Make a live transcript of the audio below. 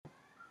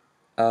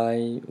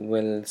I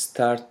will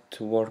start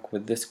to work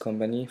with this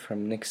company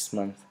from next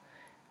month.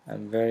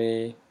 I'm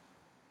very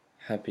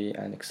happy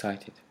and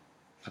excited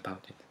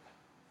about it.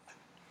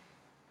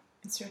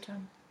 It's your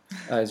turn.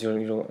 Is your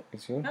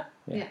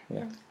Yeah.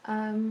 yeah.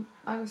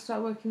 I will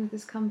start working with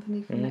this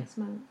company from next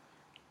month.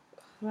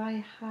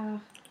 رايحة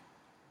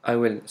I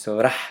will.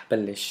 So راح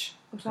بلش.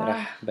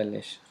 راح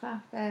بلش.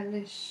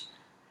 بلش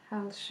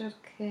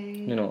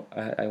هالشركة. No,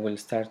 I will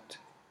start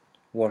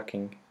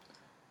working.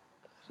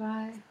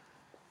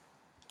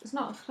 It's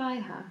not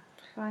رايحة.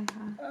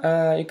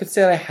 You could say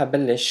رايحة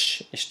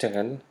بلش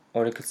اشتغل,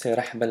 or you could say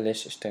راح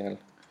بلش اشتغل.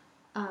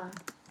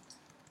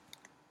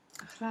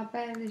 راح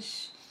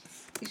بلش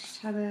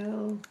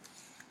اشتغل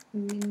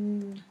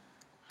من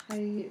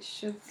هاي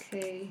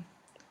الشركة.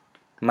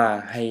 مع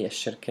هاي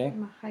الشركة.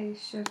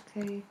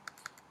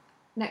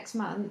 next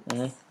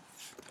month.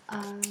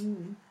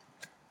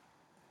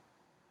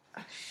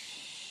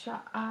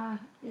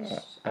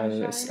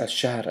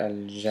 الشهر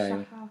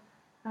الجاي.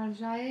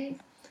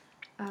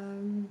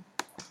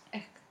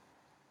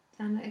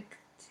 أنا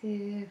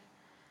كتير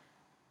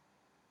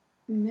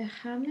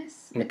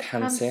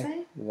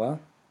متحمسة و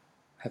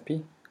happy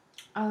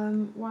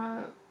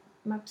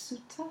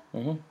ومبسوطة.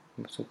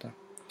 مبسوطة.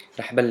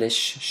 رح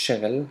بلش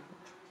الشغل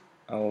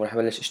أو رح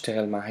بلش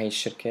اشتغل مع هاي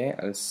الشركة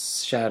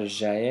الشهر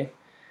الجاي.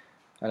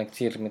 أنا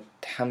كتير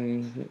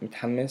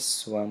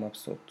متحمس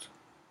ومبسوط.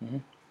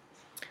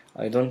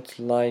 I don't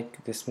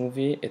like this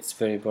movie. It's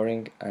very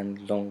boring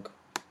and long.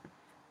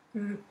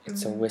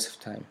 It's a waste of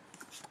time.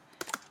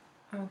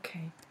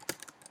 Okay.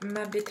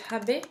 ما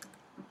بتحبي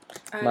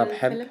ما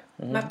بحب.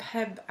 ما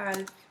بحب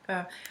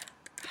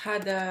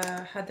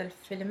هذا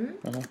الفيلم.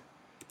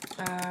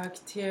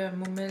 كتير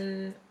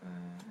ممل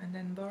and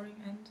then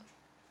boring and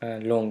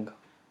long.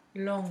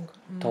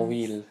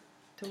 طويل.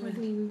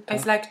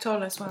 It's like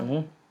tall as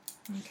well.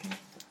 Okay.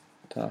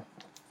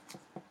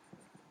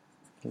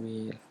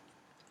 طويل.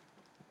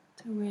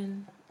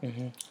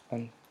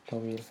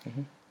 طويل.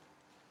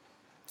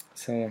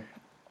 So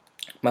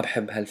ما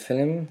بحب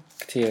هالفيلم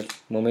كتير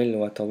ممل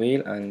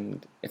وطويل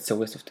and it's a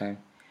waste of time.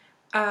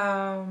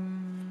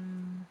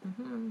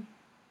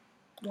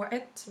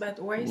 وقت but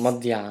waste.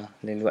 مضيعة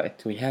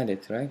للوقت. We had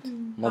it right.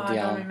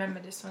 مضيعة. I don't remember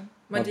this one.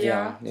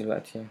 مضيعة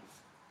للوقت.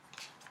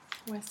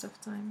 Waste of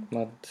time.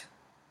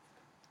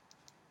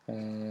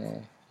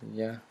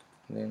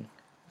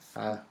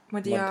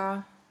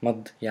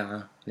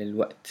 مضيعة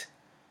للوقت.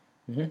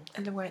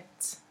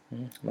 الوقت.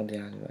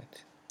 مضيعة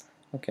للوقت.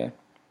 Okay.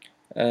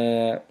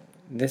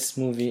 This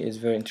movie is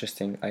very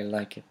interesting. I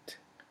like it.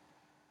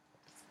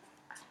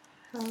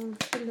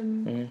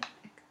 الفيلم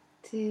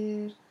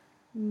كتير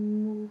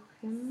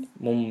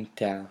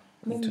ممتع.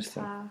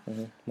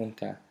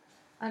 ممتع.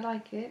 I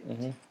like it.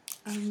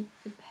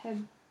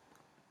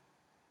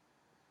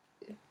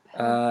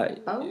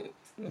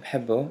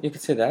 بحبه. You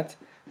could say that.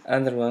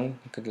 Another one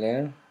you could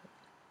learn.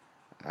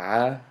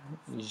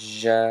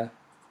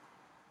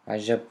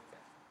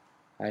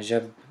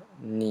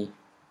 عجبني.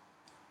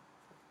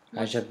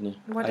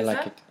 What I is like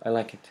that? it. I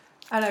like it.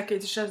 I like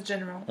it. It's just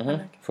general. I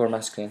like it. For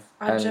masculine.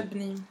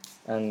 عجبني.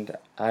 And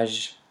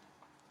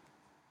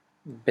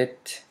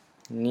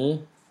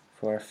عجبتني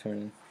for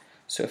feminine.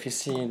 So if you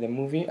see the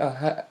movie,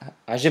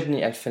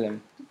 عجبني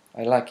الفيلم.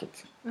 I like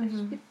it.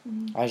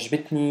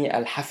 عجبتني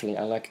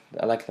الحفلة.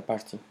 I like the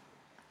party.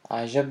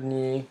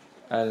 عجبني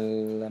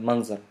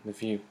المنظر, the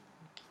view.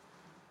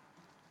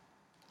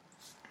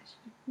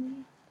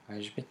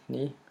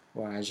 عجبتني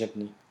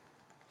وعجبني.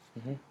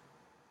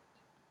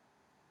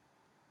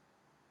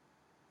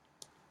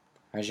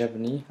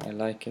 عجبني. I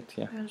like it.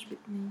 Yeah.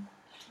 عجبتني.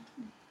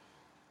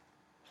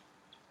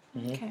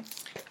 Okay.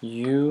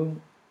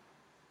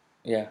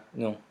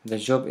 The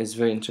job is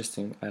very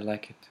interesting. I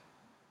like it.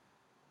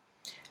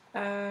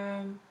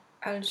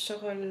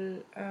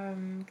 الشغل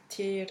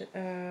كتير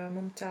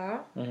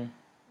ممتع.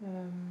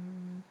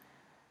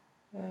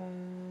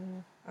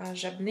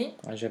 عجبني.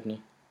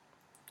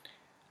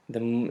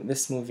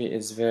 This movie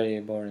is very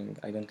boring.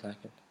 I don't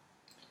like it.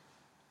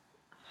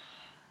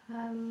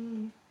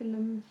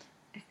 الفيلم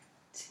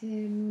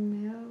كتير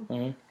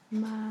ممل.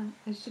 ما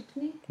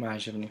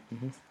عجبني.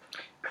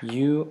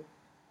 You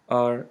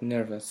are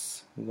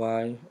nervous.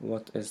 Why?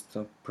 What is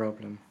the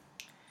problem?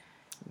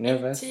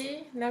 Nervous.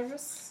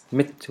 nervous.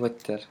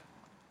 متوتر.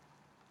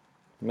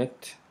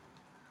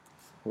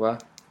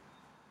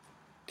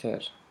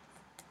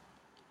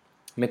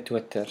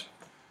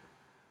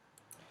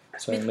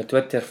 So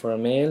متوتر for a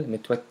male,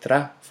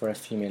 متوترة for a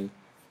female.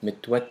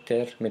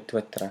 متوترة.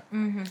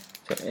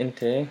 So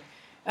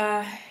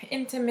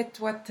أنت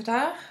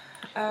متوترة.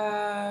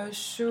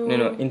 شو؟ No,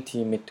 أنت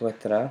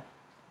متوترة.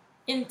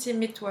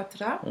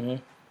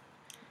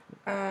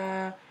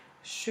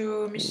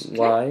 شو مشكلة؟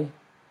 Why?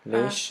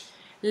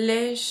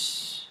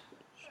 ليش؟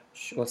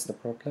 What's the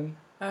problem?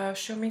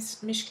 شو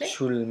المشكلة؟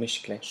 شو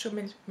المشكلة.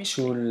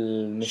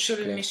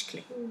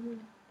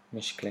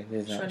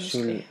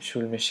 شو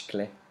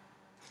المشكلة؟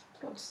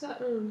 What's that?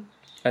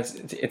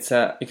 It's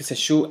you could say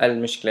شو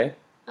المشكلة.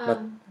 But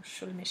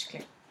شو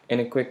المشكلة? in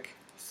a quick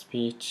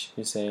speech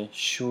you say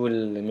شو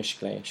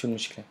المشكلة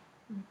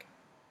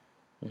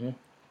Okay.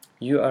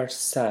 You are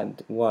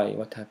sad. Why?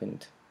 What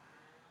happened?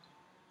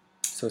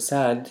 So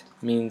sad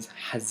means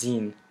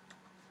حزين.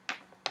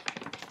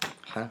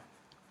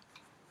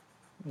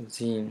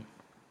 حزين.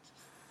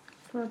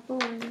 For a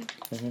boy.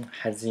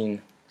 حزين.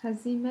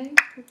 Hazime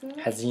for a girl.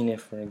 حزينة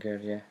for a girl,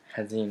 yeah.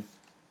 حزين.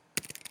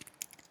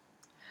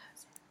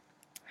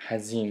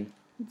 حزين.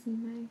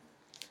 Hazime.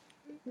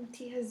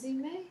 Inti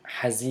hazime?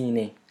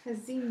 حزينة.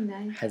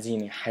 Hazine.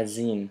 حزينة.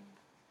 حزين.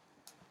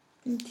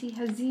 Inti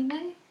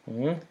hazine?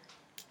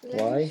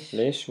 Why?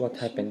 ليش? What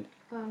happened?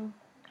 Oh.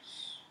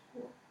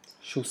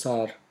 شو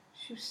صار?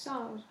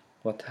 Shusar.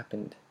 What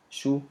happened?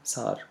 شو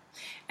صار?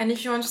 And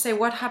if you want to say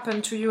what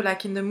happened to you,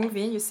 like in the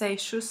movie, you say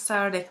شو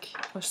صار لك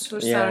or شو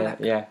صار Yeah, لك.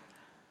 yeah.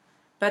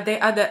 But they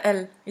add a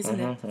L, isn't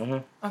it?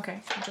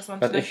 Okay, I just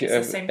want to But know if if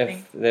it's the same thing.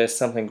 if there's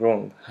something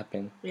wrong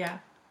happen, Yeah,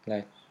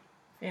 like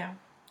yeah.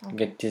 Okay.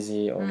 get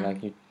dizzy or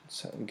like you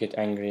get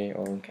angry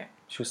or Okay.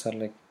 شو صار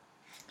لك?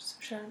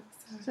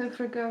 So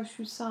for a girl,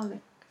 shusalik.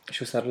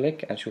 شو صار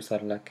لك and شو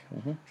صار لك.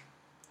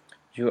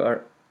 You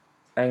are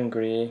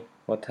angry.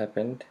 What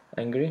happened?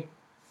 Angry?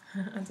 I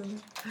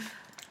don't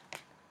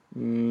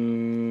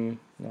know.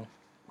 No.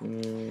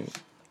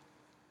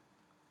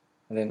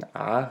 And then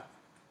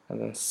and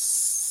then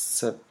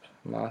sib.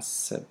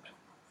 معصب.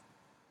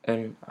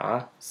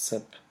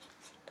 معصب.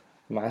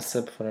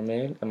 معصب for a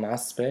male.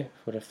 معصبة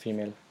for a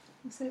female.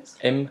 So it's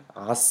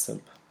معصب.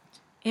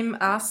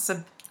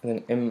 معصب.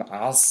 And then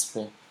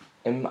معصبة.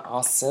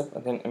 معصب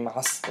and then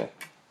معصبة.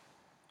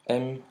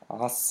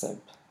 معصب.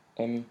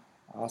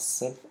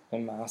 معصب.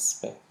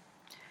 معصبة.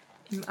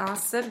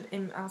 معصب.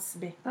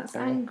 معصبة. that's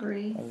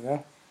angry.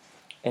 أيوة.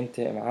 أنت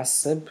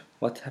معصب.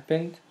 What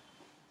happened?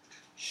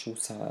 شو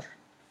صار؟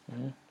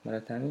 مرة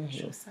تانية.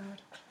 شو صار؟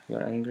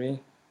 You're angry.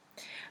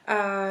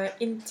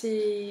 انت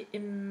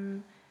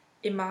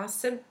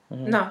معصب.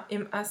 No,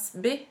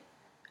 معصبة.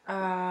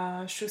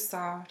 شو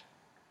صار؟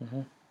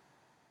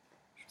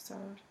 شو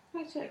صار؟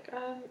 I check.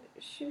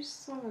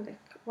 Shusalik.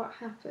 What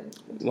happened?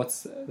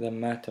 What's the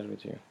matter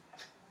with you?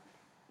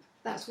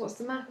 That's what's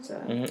the matter.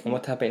 And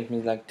what happened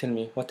means like tell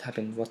me what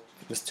happened, what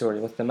the story,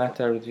 what's the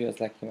matter with you? It's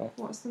like, you know.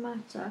 What's the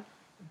matter?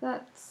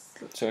 That's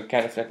So it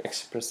kind of like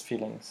express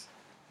feelings.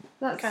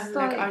 that's Kind of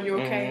like, are you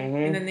okay?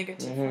 In a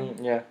negative form.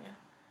 Yeah.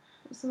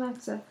 what's the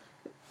matter?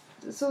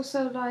 It's also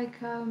like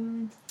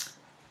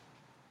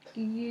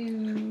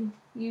you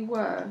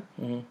were.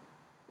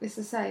 It's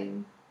the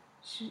same.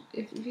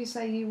 If you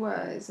say you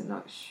were, is it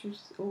not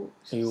or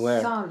You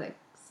were. Salik?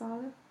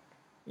 Salik?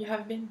 You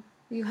have been.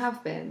 You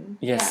have been.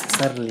 Yes, Yeah.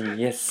 صار لي,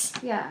 yes.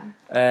 Yeah.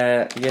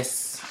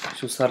 Yes.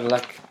 شو صار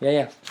لك?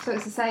 Yeah. So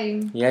it's the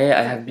same. Yeah,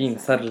 I have been.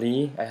 صار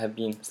لي. I have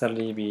been. صار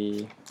لي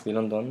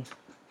بلندن.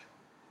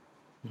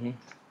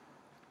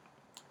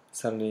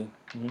 صار لي.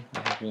 I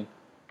have been.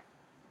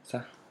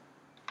 صح.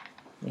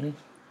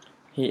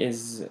 He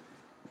is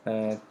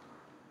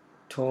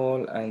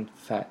tall and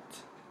fat.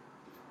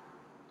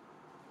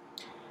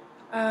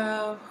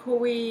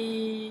 هو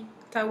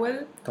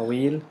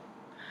طويل.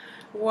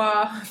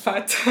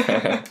 وفات.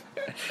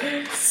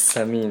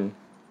 سمين.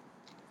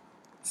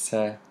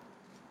 سمين.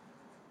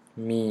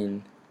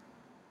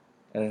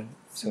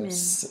 So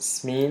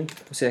سمين.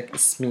 وش like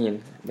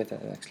سمين better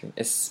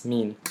actually.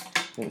 سمين.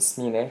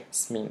 سمينة.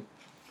 سمين.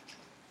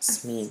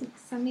 سمين.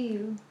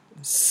 Samil.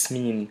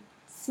 سمين.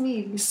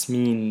 Smil.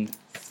 سمين.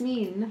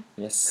 Smeen.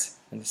 Yes.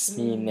 And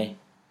سمينة.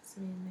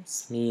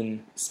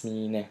 سمين.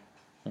 سمينة.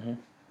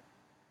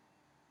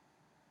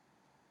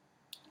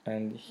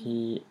 And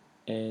he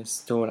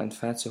is tall and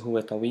fat. So هو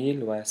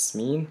طويل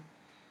وسمين.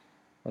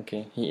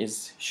 Okay. He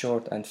is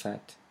short and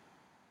fat.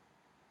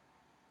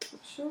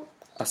 Short.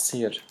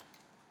 قصير.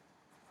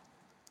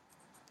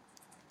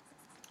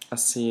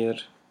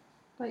 قصير.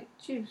 Like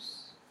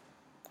juice.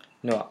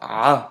 No,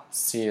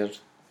 عصير.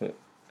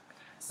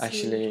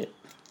 Actually,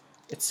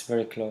 it's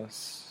very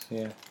close.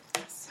 Yeah.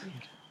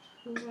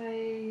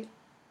 Way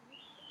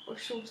or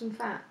short and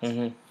fat.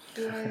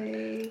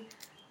 Way.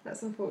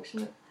 That's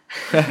unfortunate.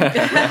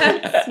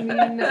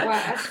 Smeen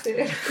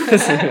وعسل.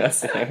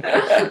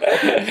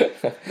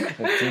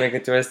 To make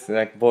it worse,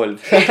 like bold.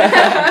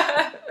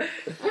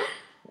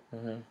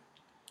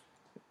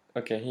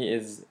 Okay, he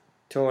is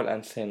tall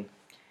and thin.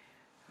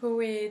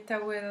 هو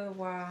طويل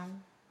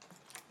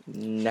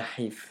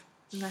نحيف.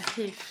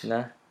 ونحيف.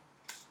 نحيف.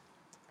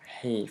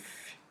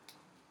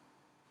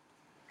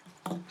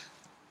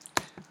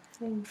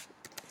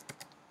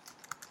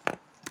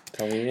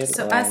 طويل So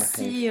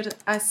ونحيف.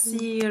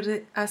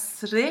 أسيرة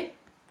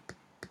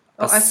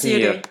أو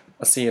أسيرة.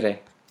 أسيرة.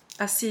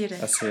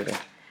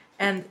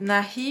 And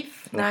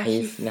نحيف.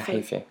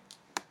 نحيفة.